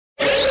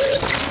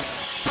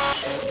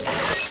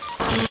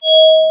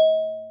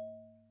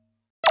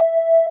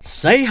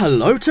Say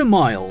hello to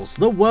Miles,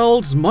 the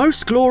world's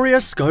most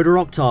glorious Skoda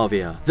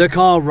Octavia. The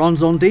car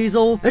runs on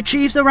diesel,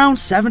 achieves around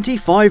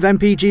 75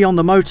 mpg on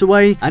the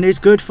motorway, and is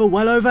good for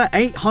well over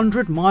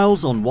 800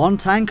 miles on one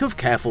tank of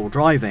careful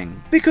driving.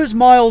 Because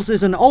Miles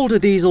is an older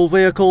diesel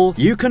vehicle,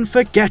 you can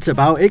forget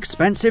about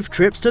expensive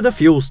trips to the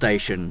fuel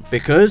station.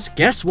 Because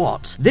guess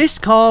what? This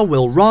car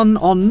will run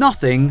on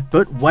nothing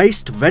but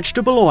waste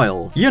vegetable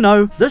oil. You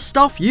know, the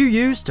stuff you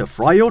use to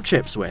fry your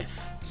chips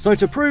with. So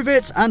to prove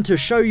it, and to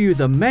show you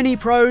the many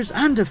pros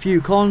and a few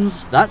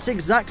cons, that's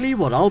exactly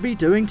what I'll be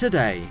doing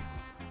today.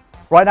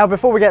 Right, now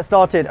before we get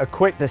started, a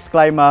quick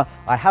disclaimer.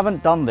 I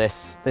haven't done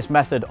this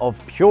method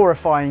of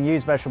purifying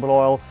used vegetable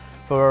oil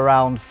for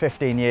around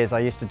 15 years. I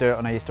used to do it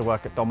when I used to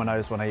work at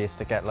Domino's, when I used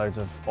to get loads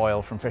of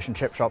oil from fish and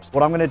chip shops.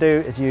 What I'm going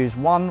to do is use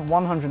one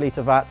 100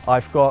 litre vat.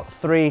 I've got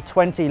three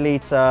 20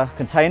 litre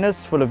containers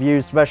full of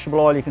used vegetable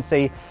oil. You can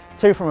see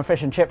two from a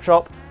fish and chip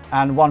shop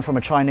and one from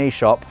a Chinese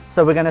shop.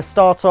 So we're going to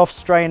start off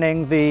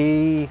straining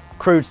the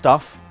crude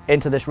stuff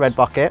into this red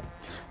bucket.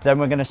 Then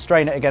we're going to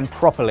strain it again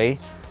properly,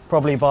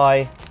 probably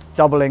by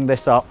doubling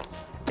this up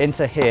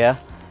into here.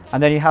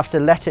 And then you have to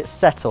let it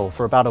settle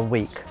for about a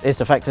week. It's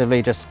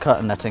effectively just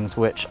curtain nettings,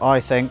 which I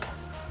think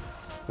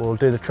will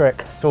do the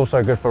trick. It's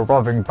also good for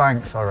robbing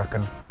banks, I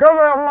reckon. Give me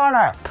your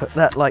money! Put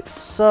that like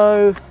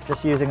so,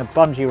 just using a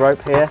bungee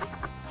rope here.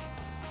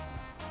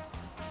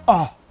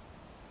 Oh!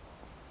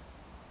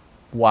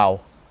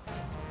 Wow.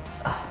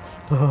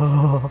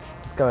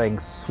 It's going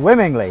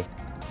swimmingly.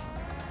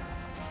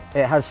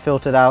 It has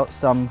filtered out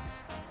some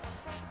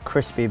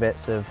crispy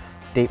bits of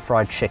deep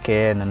fried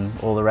chicken and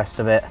all the rest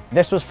of it.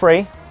 This was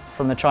free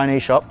from the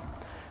Chinese shop,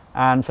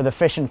 and for the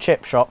fish and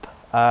chip shop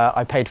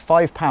I paid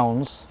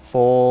 £5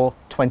 for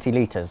 20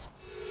 litres.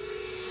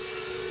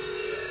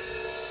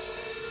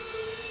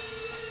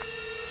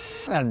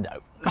 And no.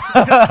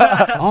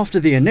 After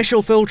the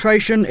initial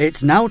filtration,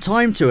 it's now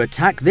time to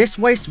attack this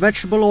waste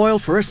vegetable oil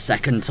for a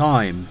second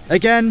time.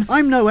 Again,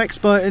 I'm no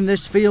expert in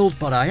this field,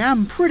 but I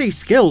am pretty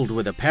skilled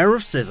with a pair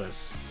of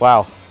scissors.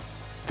 Wow,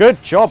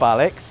 good job,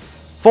 Alex.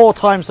 4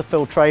 times the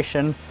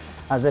filtration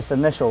as this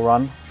initial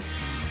run.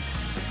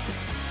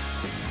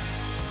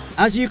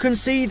 As you can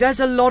see, there's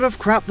a lot of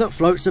crap that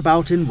floats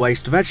about in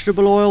waste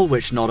vegetable oil,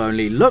 which not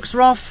only looks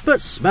rough, but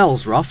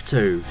smells rough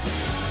too.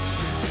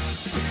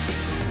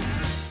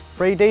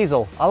 Free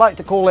diesel. I like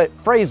to call it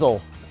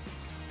freezel.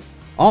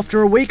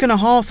 After a week and a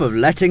half of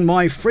letting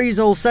my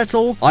freezel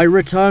settle, I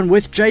return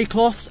with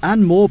J-cloths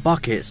and more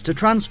buckets to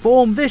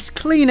transform this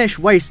cleanish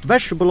waste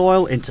vegetable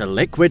oil into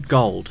liquid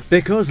gold.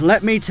 Because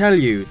let me tell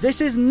you, this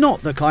is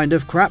not the kind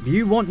of crap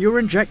you want your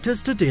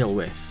injectors to deal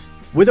with.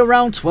 With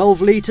around 12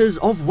 litres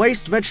of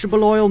waste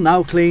vegetable oil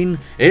now clean,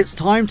 it's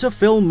time to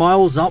fill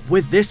Miles up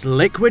with this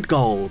liquid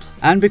gold.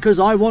 And because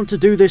I want to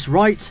do this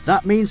right,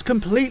 that means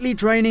completely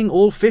draining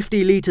all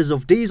 50 litres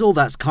of diesel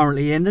that's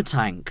currently in the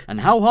tank.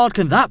 And how hard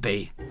can that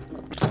be?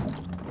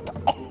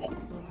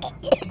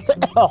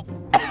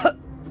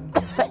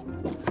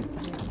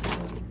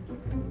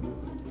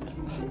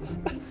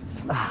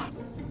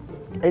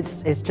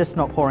 It's just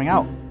not pouring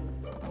out.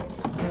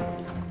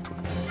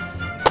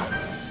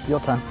 Your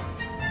turn.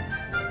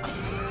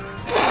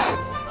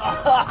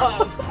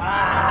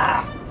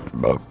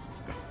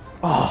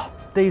 Oh,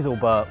 diesel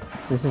burp.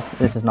 This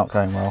is not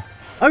going well.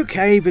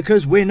 Okay,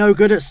 because we're no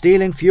good at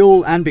stealing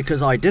fuel, and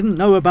because I didn't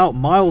know about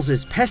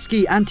Miles's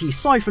pesky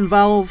anti-siphon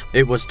valve,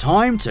 it was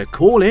time to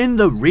call in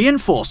the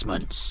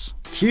reinforcements.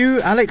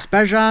 Cue Alex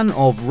Bejan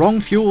of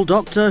Wrong Fuel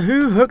Doctor,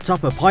 who hooked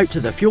up a pipe to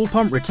the fuel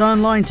pump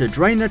return line to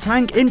drain the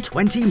tank in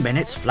 20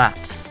 minutes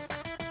flat.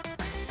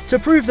 To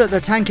prove that the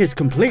tank is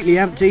completely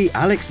empty,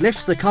 Alex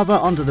lifts the cover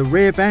under the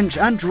rear bench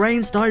and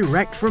drains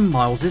direct from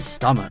Miles's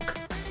stomach.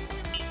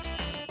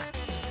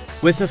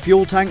 With the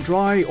fuel tank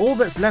dry, all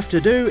that's left to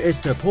do is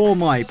to pour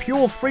my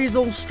pure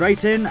freezel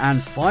straight in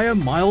and fire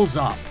Miles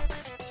up.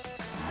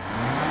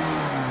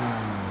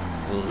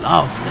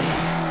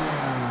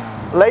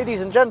 Lovely.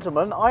 Ladies and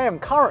gentlemen, I am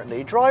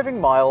currently driving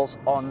Miles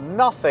on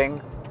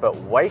nothing but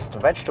waste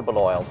vegetable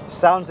oil.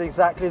 Sounds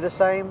exactly the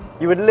same.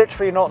 You would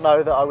literally not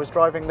know that I was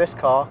driving this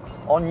car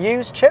on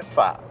used chip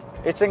fat.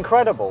 It's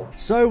incredible.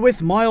 So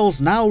with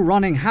Miles now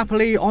running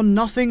happily on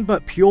nothing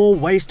but pure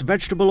waste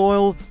vegetable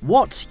oil,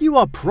 what, you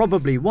are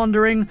probably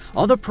wondering,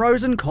 are the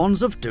pros and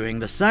cons of doing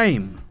the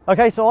same?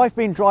 Okay, so I've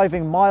been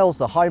driving Miles,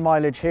 the high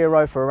mileage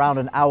hero, for around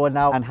an hour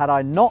now, and had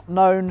I not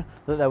known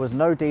that there was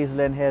no diesel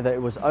in here, that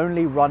it was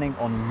only running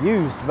on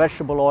used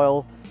vegetable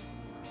oil,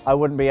 I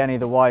wouldn't be any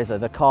the wiser.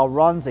 The car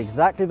runs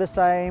exactly the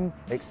same,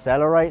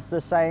 accelerates the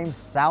same,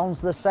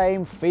 sounds the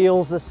same,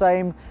 feels the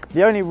same.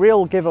 The only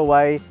real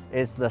giveaway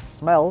is the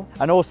smell.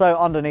 And also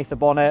underneath the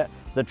bonnet,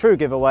 the true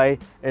giveaway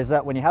is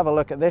that when you have a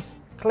look at this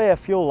clear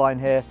fuel line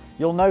here,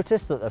 you'll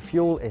notice that the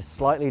fuel is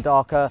slightly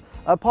darker.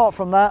 Apart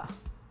from that,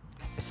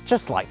 it's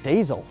just like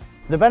diesel.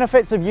 The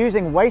benefits of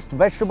using waste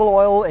vegetable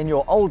oil in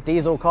your old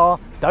diesel car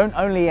don't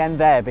only end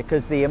there,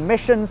 because the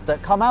emissions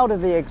that come out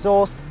of the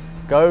exhaust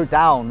go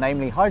down,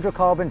 namely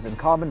hydrocarbons and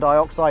carbon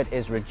dioxide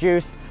is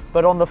reduced,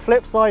 But on the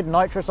flip side,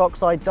 nitrous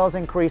oxide does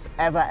increase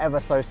ever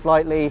so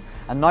slightly,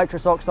 and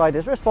nitrous oxide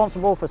is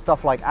responsible for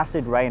stuff like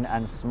acid rain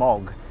and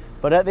smog.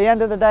 But at the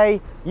end of the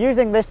day,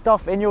 using this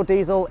stuff in your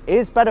diesel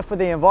is better for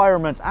the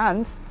environment,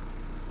 and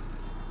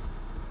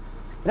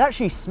it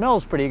actually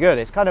smells pretty good.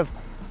 It's kind of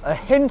a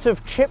hint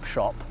of chip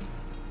shop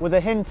with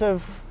a hint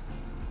of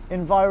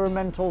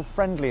environmental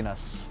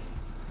friendliness.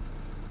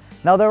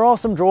 Now, there are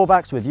some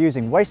drawbacks with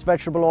using waste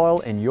vegetable oil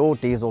in your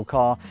diesel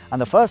car,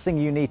 and the first thing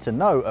you need to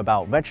know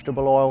about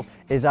vegetable oil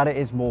is that it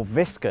is more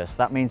viscous.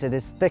 That means it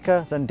is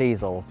thicker than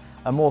diesel.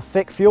 A more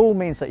thick fuel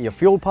means that your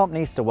fuel pump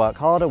needs to work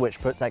harder, which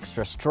puts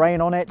extra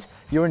strain on it.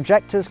 Your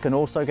injectors can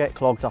also get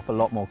clogged up a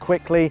lot more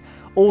quickly.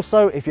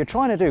 Also, if you're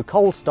trying to do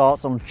cold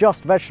starts on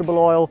just vegetable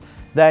oil,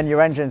 then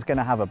your engine's going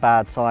to have a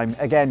bad time.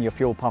 Again, your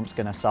fuel pump's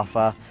going to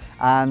suffer.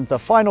 And the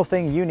final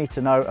thing you need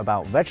to know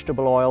about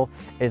vegetable oil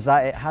is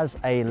that it has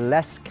a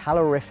less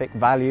calorific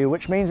value,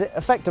 which means it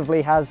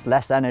effectively has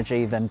less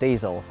energy than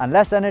diesel. And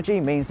less energy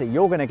means that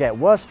you're going to get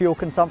worse fuel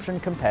consumption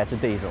compared to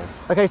diesel.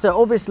 Okay, so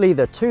obviously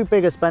the two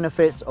biggest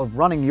benefits of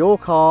running your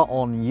car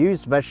on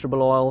used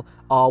vegetable oil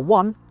are,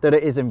 one, that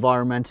it is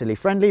environmentally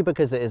friendly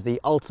because it is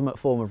the ultimate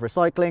form of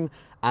recycling,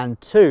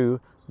 and two,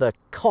 the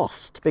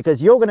cost,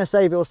 because you're going to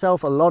save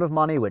yourself a lot of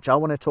money, which I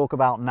want to talk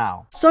about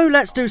now. So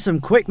let's do some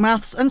quick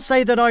maths and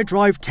say that I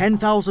drive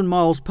 10,000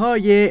 miles per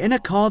year in a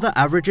car that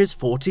averages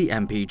 40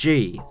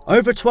 mpg.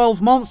 Over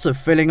 12 months of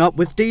filling up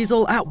with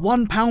diesel at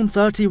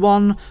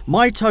 £1.31,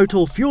 my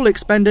total fuel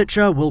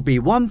expenditure will be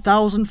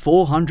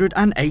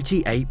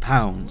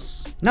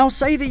 £1,488. Now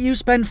say that you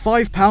spend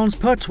 £5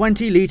 per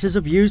 20 litres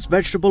of used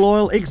vegetable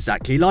oil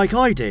exactly like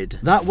I did.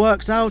 That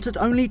works out at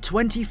only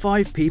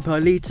 25p per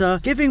litre,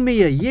 giving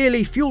me a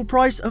yearly fuel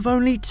price of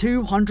only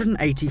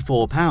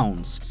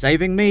 £284,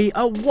 saving me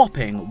a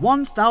whopping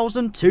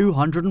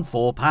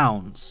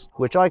 £1,204.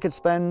 Which I could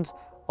spend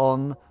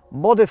on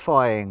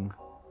modifying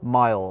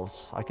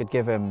Miles. I could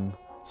give him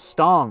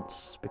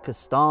Stance, because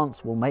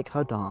Stance will make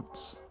her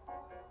dance.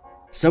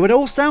 So it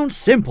all sounds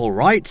simple,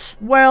 right?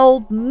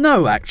 Well,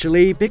 no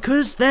actually,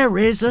 because there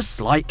is a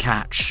slight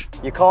catch.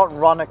 You can't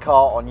run a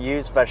car on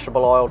used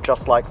vegetable oil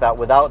just like that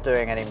without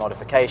doing any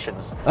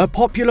modifications. A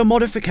popular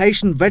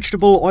modification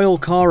vegetable oil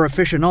car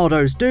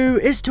aficionados do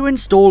is to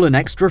install an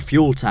extra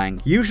fuel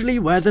tank, usually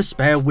where the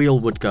spare wheel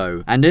would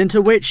go, and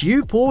into which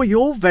you pour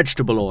your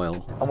vegetable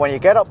oil. And when you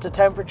get up to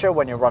temperature,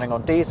 when you're running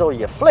on diesel,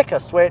 you flick a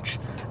switch,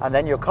 and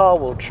then your car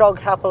will chug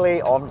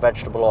happily on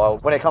vegetable oil.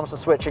 When it comes to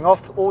switching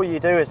off, all you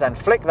do is then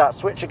flick that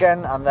switch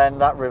again, and then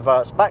that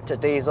reverts back to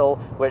diesel,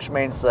 which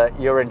means that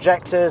your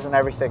injectors and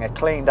everything are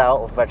cleaned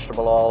out of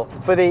vegetable oil.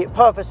 For the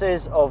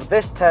purposes of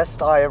this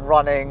test, I am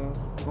running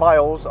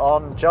Miles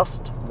on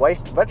just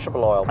waste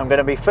vegetable oil. I'm going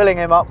to be filling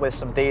him up with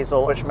some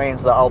diesel, which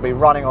means that I'll be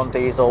running on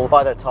diesel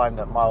by the time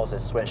that Miles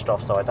is switched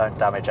off, so I don't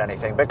damage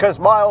anything, because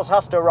Miles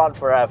has to run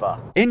forever.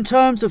 In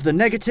terms of the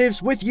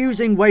negatives with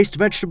using waste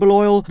vegetable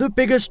oil, the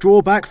biggest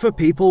drawback for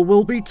people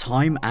will be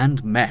time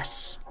and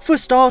mess. For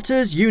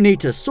starters, you need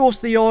to source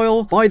the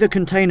oil, buy the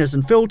containers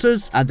and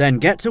filters, and then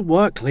get to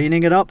work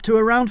cleaning it up to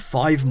around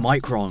 5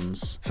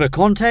 microns. For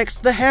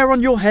context, the hair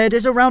on your head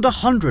is around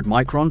 100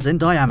 microns in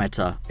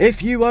diameter.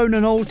 If you own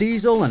an old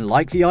diesel and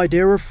like the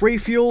idea of free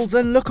fuel,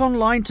 then look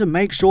online to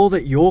make sure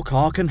that your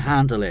car can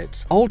handle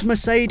it. Old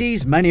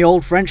Mercedes, many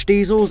old French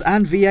diesels,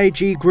 and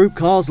VAG group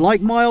cars like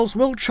Miles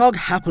will chug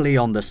happily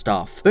on the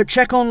stuff, but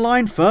check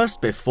online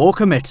first before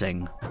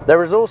committing.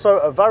 There is also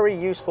a very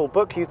useful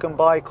book you can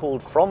buy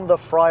called From the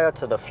Fryer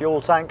to the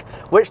Fuel Tank,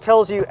 which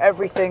tells you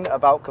everything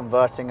about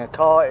converting a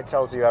car. It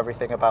tells you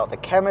everything about the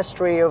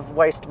chemistry of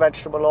waste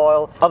vegetable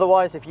oil.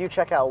 Otherwise, if you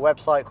check out a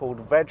website called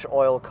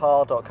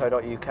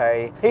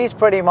vegoilcar.co.uk, he's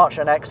pretty much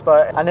an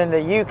expert, and in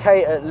the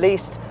UK at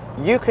least,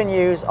 you can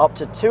use up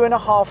to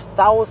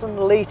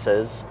 2,500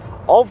 litres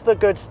of the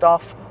good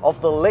stuff,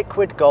 of the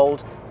liquid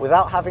gold,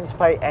 without having to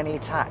pay any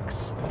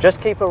tax.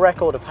 Just keep a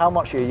record of how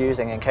much you're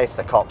using in case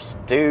the cops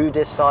do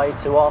decide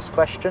to ask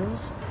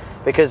questions,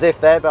 because if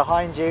they're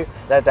behind you,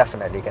 they're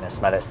definitely going to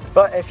smell it.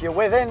 But if you're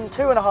within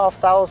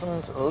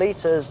 2,500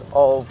 litres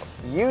of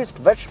used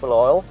vegetable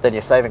oil, then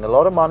you're saving a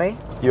lot of money,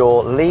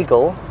 you're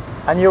legal,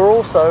 and you're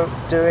also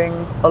doing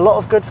a lot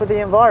of good for the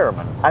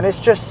environment. And it's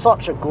just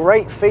such a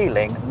great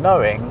feeling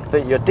knowing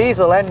that your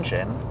diesel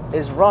engine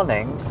is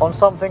running on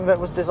something that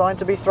was designed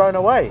to be thrown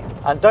away.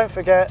 And don't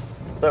forget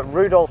that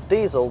Rudolf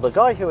Diesel, the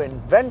guy who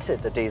invented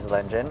the diesel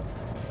engine,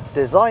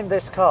 designed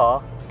this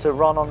car to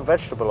run on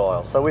vegetable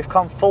oil. So we've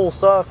come full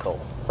circle.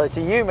 So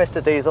to you,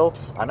 Mr. Diesel,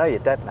 I know you're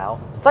dead now,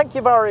 thank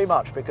you very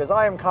much, because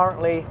I am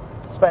currently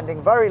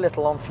spending very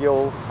little on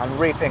fuel and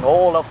reaping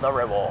all of the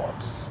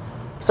rewards.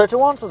 So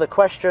to answer the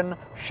question,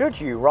 should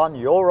you run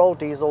your old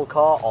diesel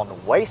car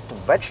on waste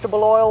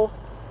vegetable oil?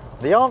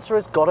 The answer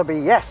has got to be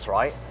yes,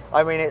 right?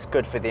 I mean, it's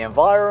good for the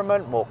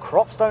environment, more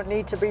crops don't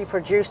need to be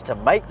produced to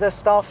make this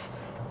stuff.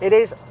 It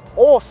is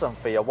awesome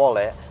for your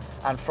wallet,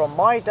 and from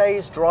my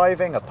days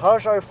driving a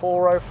Peugeot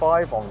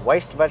 405 on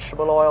waste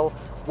vegetable oil,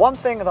 one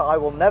thing that I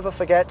will never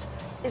forget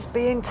is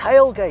being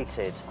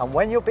tailgated. And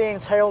when you're being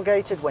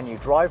tailgated when you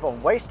drive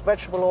on waste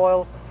vegetable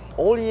oil,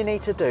 all you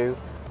need to do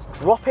is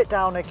drop it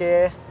down a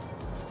gear,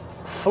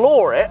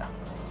 floor it,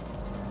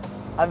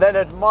 and then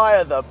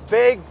admire the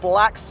big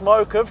black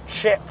smoke of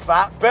chip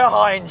fat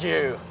behind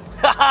you.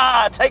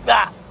 Haha, take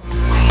that!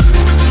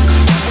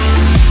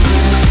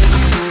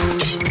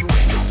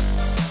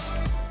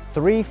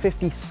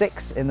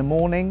 $3:56 in the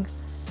morning.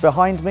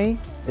 Behind me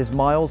is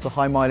Miles, the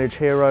high mileage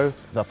hero.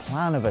 The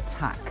plan of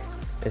attack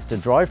is to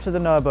drive to the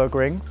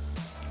Nürburgring,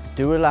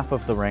 do a lap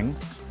of the ring,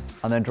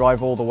 and then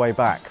drive all the way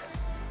back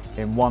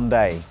in one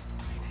day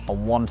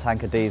on one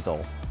tank of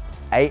diesel.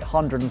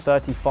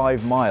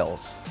 835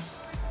 miles.